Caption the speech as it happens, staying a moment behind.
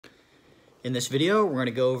In this video, we're going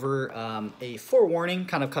to go over a forewarning,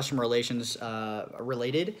 kind of customer relations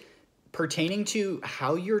related, pertaining to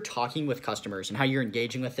how you're talking with customers and how you're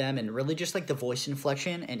engaging with them, and really just like the voice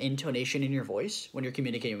inflection and intonation in your voice when you're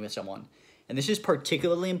communicating with someone. And this is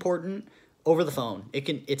particularly important over the phone.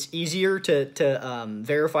 It's easier to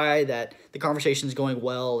verify that the conversation is going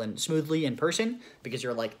well and smoothly in person because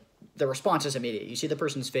you're like, the response is immediate. You see the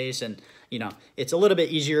person's face, and it's a little bit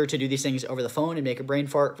easier to do these things over the phone and make a brain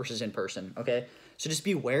fart versus in person. Okay, so just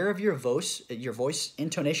be aware of your voice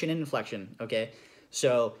intonation and inflection. Okay,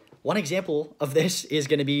 so one example of this is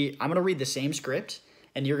going to be, I'm going to read the same script,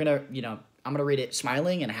 and you're gonna I'm going to read it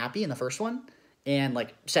smiling and happy in the first one, and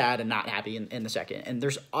like sad and not happy in the second. And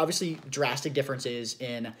there's obviously drastic differences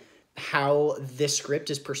in how this script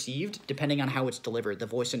is perceived depending on how it's delivered, the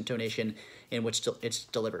voice intonation in which it's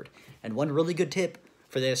delivered. And one really good tip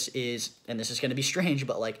for this is, and this is going to be strange,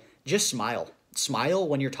 but like, just smile. Smile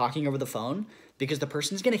when you're talking over the phone, because the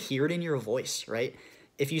person's going to hear it in your voice, right?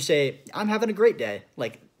 If you say, I'm having a great day,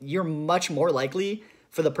 like, you're much more likely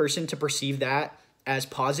for the person to perceive that as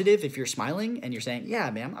positive if you're smiling and you're saying, yeah,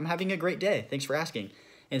 ma'am, I'm having a great day, thanks for asking.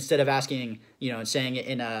 Instead of asking, and saying it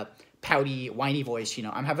in a pouty, whiny voice,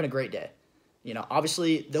 I'm having a great day.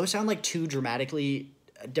 Obviously, those sound like two dramatically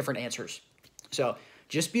different answers. So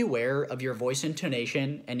just be aware of your voice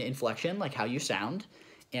intonation and inflection, like how you sound.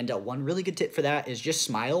 And one really good tip for that is just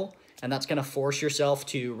smile, and that's going to force yourself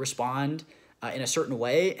to respond in a certain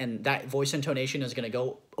way, and that voice intonation is going to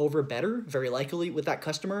go over better, very likely, with that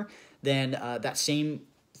customer than that same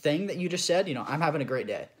thing that you just said, I'm having a great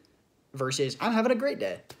day, versus I'm having a great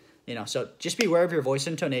day. So just be aware of your voice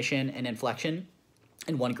intonation and inflection.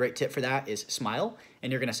 And one great tip for that is smile,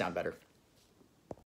 and you're going to sound better.